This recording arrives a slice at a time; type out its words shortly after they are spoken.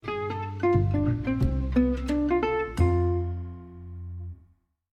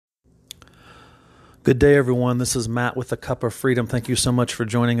Good day, everyone. This is Matt with A Cup of Freedom. Thank you so much for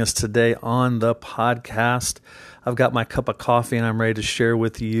joining us today on the podcast. I've got my cup of coffee and I'm ready to share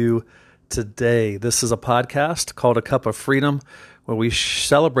with you today. This is a podcast called A Cup of Freedom, where we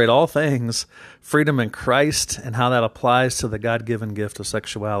celebrate all things freedom in Christ and how that applies to the God-given gift of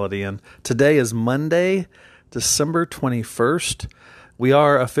sexuality. And today is Monday, December 21st. We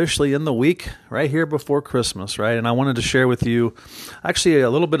are officially in the week right here before Christmas, right? And I wanted to share with you actually a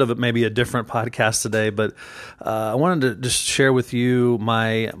little bit of it, maybe a different podcast today, but I wanted to just share with you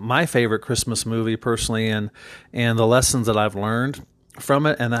my favorite Christmas movie personally and the lessons that I've learned from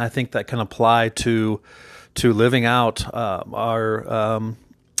it. And I think that can apply to living out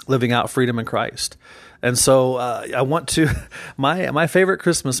living out freedom in Christ. And so I want to, my favorite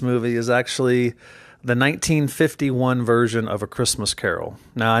Christmas movie is actually the 1951 version of A Christmas Carol.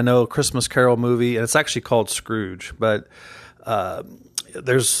 Now, I know a Christmas Carol movie, and it's actually called Scrooge, but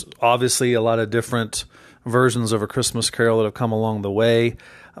there's obviously a lot of different versions of A Christmas Carol that have come along the way.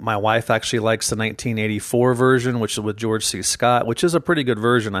 My wife actually likes the 1984 version, which is with George C. Scott, which is a pretty good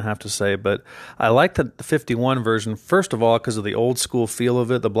version, I have to say. But I like the 51 version, first of all, because of the old school feel of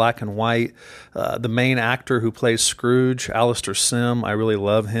it, the black and white. The main actor who plays Scrooge, Alistair Sim, I really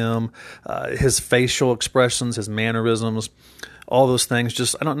love him. His facial expressions, his mannerisms, all those things.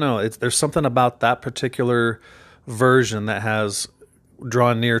 Just, I don't know, there's something about that particular version that has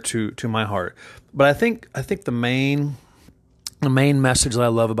drawn near to my heart. But I think the main message that I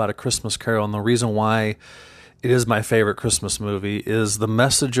love about A Christmas Carol, and the reason why it is my favorite Christmas movie, is the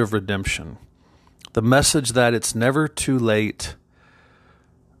message of redemption. The message that it's never too late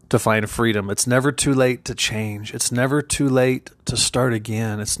to find freedom. It's never too late to change. It's never too late to start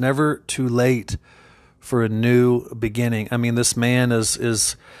again. It's never too late for a new beginning. I mean, this man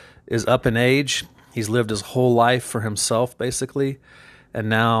is up in age. He's lived his whole life for himself, basically. And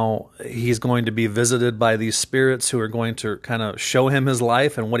now he's going to be visited by these spirits who are going to kind of show him his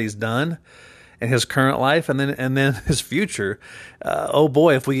life and what he's done and his current life and then his future. Oh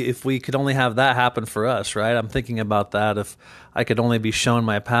boy, if we could only have that happen for us, right? I'm thinking about that. If I could only be shown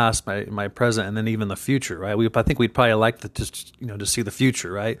my past, my present, and then even the future, right? I think we'd probably like to see the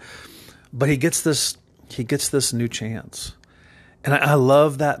future, right? But he gets this new chance. And I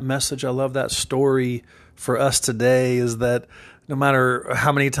love that message. I love that story for us today, is that no matter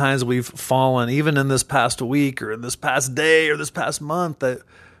how many times we've fallen, even in this past week or in this past day or this past month, that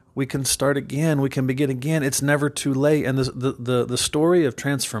we can start again, we can begin again. It's never too late. And the story of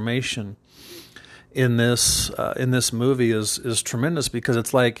transformation in this movie is tremendous, because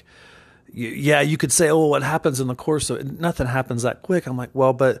it's like, yeah, you could say, oh, what happens in the course of it? Nothing happens that quick. I'm like,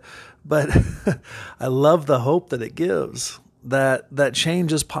 well, but I love the hope that it gives, that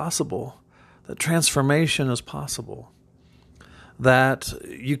change is possible, that transformation is possible, that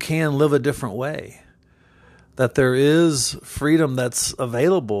you can live a different way, that there is freedom that's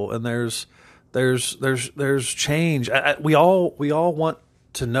available, and there's change. We all want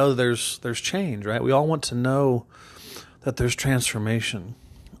to know there's change, right? We all want to know that there's transformation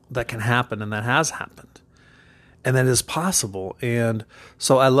that can happen and that has happened and that is possible. And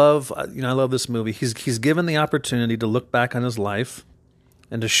so I love this movie. He's given the opportunity to look back on his life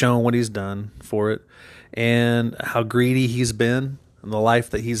and to show what he's done for it, and how greedy he's been and the life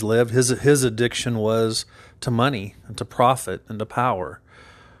that he's lived. His addiction was to money and to profit and to power,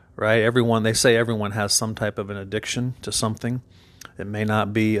 right? They say everyone has some type of an addiction to something. It may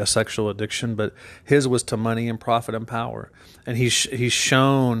not be a sexual addiction, but his was to money and profit and power. And he's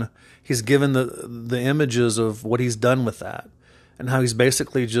given the images of what he's done with that, and how he's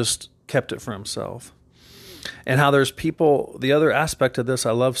basically just kept it for himself. And how there's people, the other aspect of this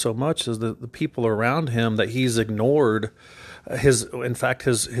I love so much is the people around him that he's ignored. His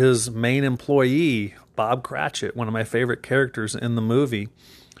main employee, Bob Cratchit, one of my favorite characters in the movie,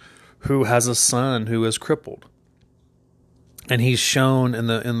 who has a son who is crippled. And he's shown in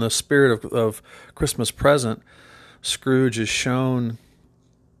the spirit of Christmas Present, Scrooge is shown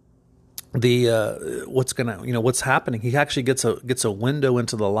what's happening. He actually gets a window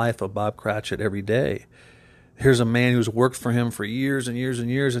into the life of Bob Cratchit every day. Here's a man who's worked for him for years and years and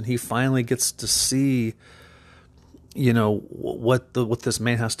years, and he finally gets to see, what this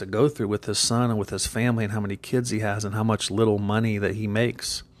man has to go through with his son and with his family, and how many kids he has, and how much little money that he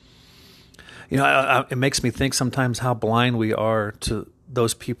makes. It makes me think sometimes how blind we are to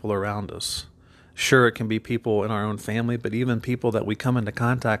those people around us. Sure, it can be people in our own family, but even people that we come into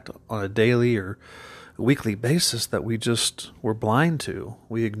contact on a daily or weekly basis that we're blind to.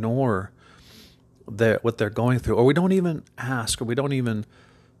 We ignore what they're going through, or we don't even ask, or we don't even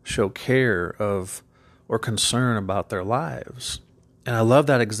show care of or concern about their lives. And I love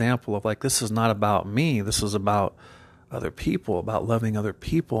that example of like, this is not about me. This is about other people, about loving other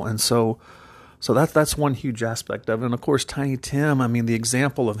people. And so that's one huge aspect of it. And of course, Tiny Tim, I mean, the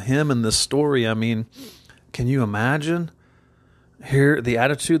example of him in this story, I mean, can you imagine here the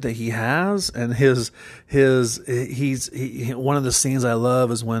attitude that he has? And one of the scenes I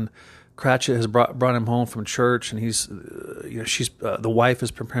love is when Cratchit has brought him home from church, and he's, she's the wife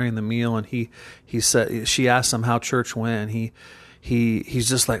is preparing the meal, and she asked him how church went. And he's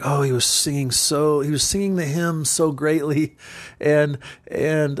just like, oh, he was singing the hymn so greatly, and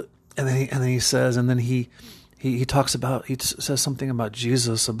then he says, and then he talks about, he says something about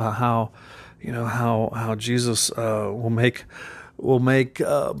Jesus, about how Jesus will make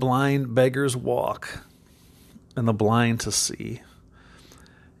blind beggars walk and the blind to see.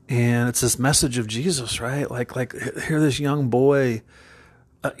 And it's this message of Jesus, right? Like here, this young boy,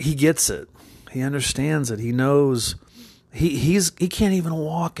 he gets it. He understands it. He knows he can't even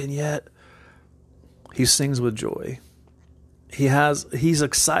walk, and yet he sings with joy. He's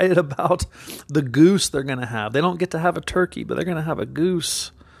excited about the goose they're going to have. They don't get to have a turkey, but they're going to have a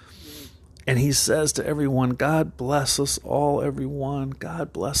goose. And he says to everyone, God bless us all, everyone.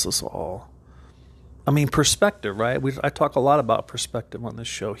 God bless us all. I mean, perspective, right? I talk a lot about perspective on this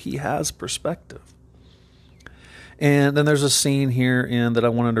show. He has perspective. And then there's a scene here that I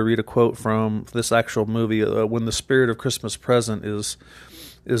wanted to read a quote from this actual movie, when the spirit of Christmas Present is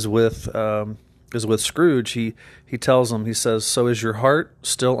with Scrooge. He tells him, he says, "So is your heart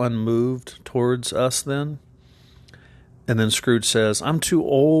still unmoved towards us then?" And then Scrooge says, "I'm too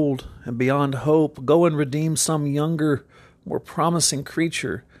old and beyond hope. Go and redeem some younger, more promising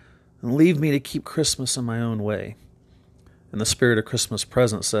creature, and leave me to keep Christmas in my own way." And the spirit of Christmas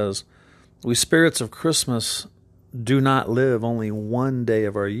Present says, "We spirits of Christmas do not live only one day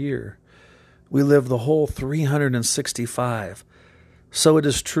of our year. We live the whole 365. So it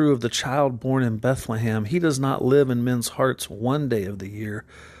is true of the child born in Bethlehem. He does not live in men's hearts one day of the year,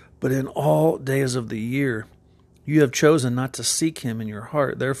 but in all days of the year. You have chosen not to seek him in your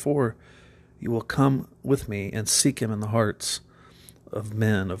heart. Therefore, you will come with me and seek him in the hearts of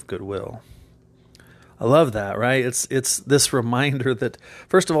men of goodwill." I love that, right? It's this reminder that,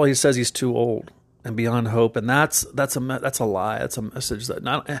 first of all, he says he's too old and beyond hope, and that's a lie. That's a message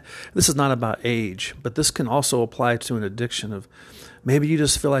that this is not about age, but this can also apply to an addiction of maybe you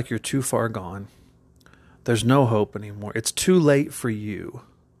just feel like you're too far gone. There's no hope anymore. It's too late for you.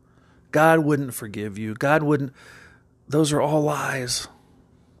 God wouldn't forgive you. God wouldn't. Those are all lies.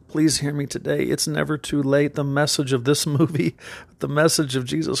 Please hear me today. It's never too late. The message of this movie, the message of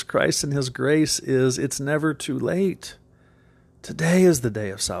Jesus Christ and his grace is it's never too late. Today is the day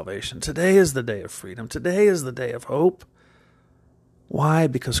of salvation. Today is the day of freedom. Today is the day of hope. Why?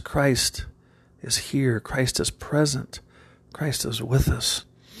 Because Christ is here. Christ is present. Christ is with us.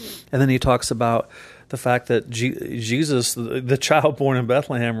 And then he talks about the fact that Jesus, the child born in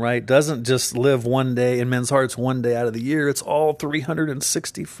Bethlehem, right, doesn't just live one day in men's hearts one day out of the year. It's all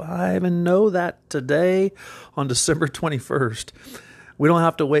 365. And know that today on December 21st, we don't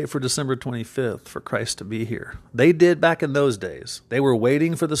have to wait for December 25th for Christ to be here. They did back in those days. They were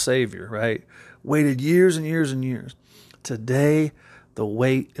waiting for the Savior, right? Waited years and years and years. Today, the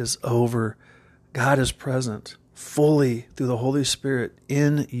wait is over. God is present fully through the Holy Spirit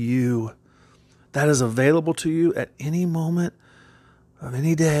in you. That is available to you at any moment of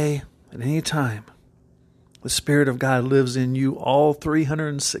any day, at any time. The Spirit of God lives in you all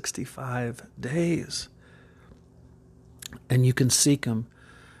 365 days. And you can seek him,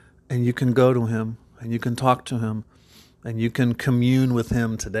 and you can go to him, and you can talk to him, and you can commune with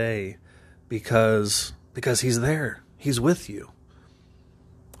him today because he's there. He's with you.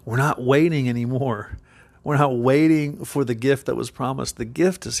 We're not waiting anymore. We're not waiting for the gift that was promised. The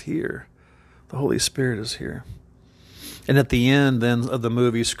gift is here. The Holy Spirit is here. And at the end then of the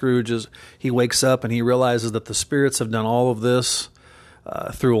movie, Scrooge he wakes up and he realizes that the spirits have done all of this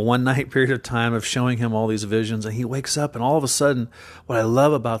through a one-night period of time of showing him all these visions. And he wakes up, and all of a sudden, what I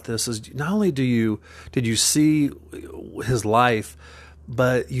love about this is not only did you see his life,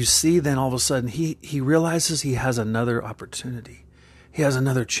 but you see then all of a sudden he realizes he has another opportunity. He has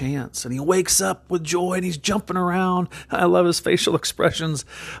another chance, and he wakes up with joy, and he's jumping around. I love his facial expressions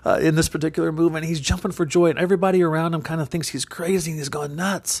in this particular movement. He's jumping for joy, and everybody around him kind of thinks he's crazy and he's going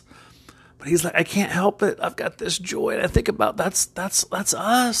nuts. But he's like, I can't help it. I've got this joy. And I think about that's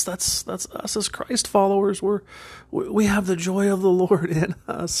us. That's us as Christ followers. We have the joy of the Lord in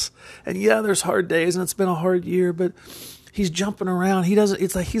us. And yeah, there's hard days, and it's been a hard year, but he's jumping around.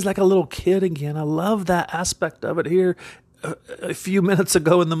 He's like a little kid again. I love that aspect of it here. A few minutes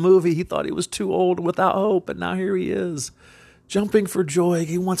ago in the movie, he thought he was too old without hope, and now here he is, jumping for joy.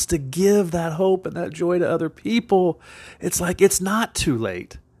 He wants to give that hope and that joy to other people. It's like, it's not too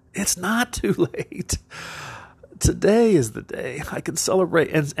late. It's not too late. Today is the day I can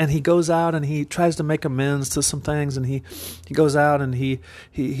celebrate. And he goes out and he tries to make amends to some things. And he goes out and he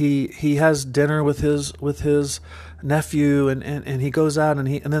has dinner with his nephew, and he goes out and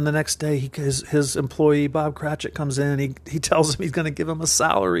then the next day his employee Bob Cratchit comes in and he tells him he's going to give him a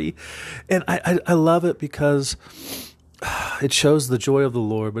salary. And I love it because it shows the joy of the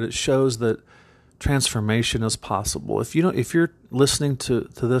Lord, but it shows that transformation is possible. If you're listening to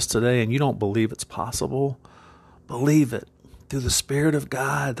this today and you don't believe it's possible, believe it through the Spirit of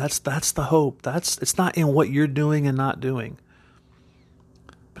God. That's the hope. It's not in what you're doing and not doing,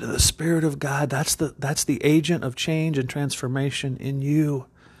 but in the Spirit of God. That's the agent of change and transformation in you.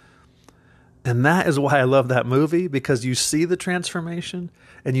 And that is why I love that movie, because you see the transformation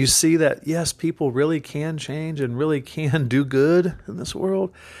and you see that, yes, people really can change and really can do good in this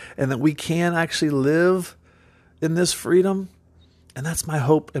world, and that we can actually live in this freedom. And that's my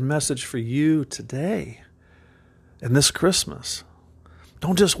hope and message for you today and this Christmas.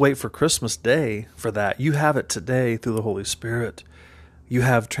 Don't just wait for Christmas Day for that. You have it today through the Holy Spirit. You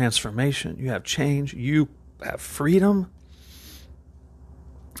have transformation. You have change. You have freedom.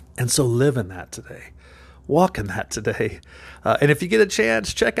 And so live in that today. Walk in that today. And if you get a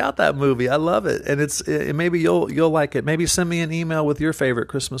chance, check out that movie. I love it. And maybe you'll like it. Maybe send me an email with your favorite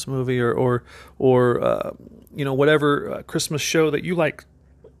Christmas movie or whatever Christmas show that you like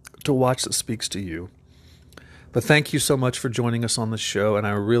to watch that speaks to you. But thank you so much for joining us on the show, and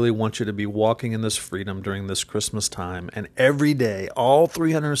I really want you to be walking in this freedom during this Christmas time and every day, all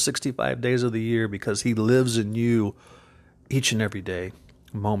 365 days of the year, because He lives in you each and every day,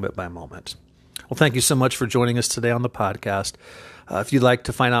 moment by moment. Well, thank you so much for joining us today on the podcast. If you'd like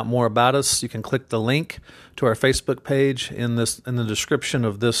to find out more about us, you can click the link to our Facebook page in the description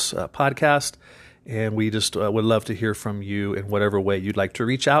of this podcast. And we just would love to hear from you in whatever way you'd like to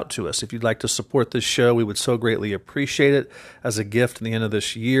reach out to us. If you'd like to support this show, we would so greatly appreciate it. As a gift in the end of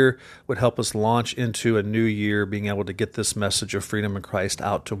this year, would help us launch into a new year, being able to get this message of freedom in Christ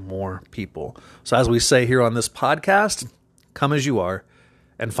out to more people. So as we say here on this podcast, come as you are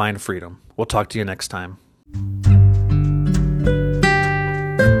and find freedom. We'll talk to you next time.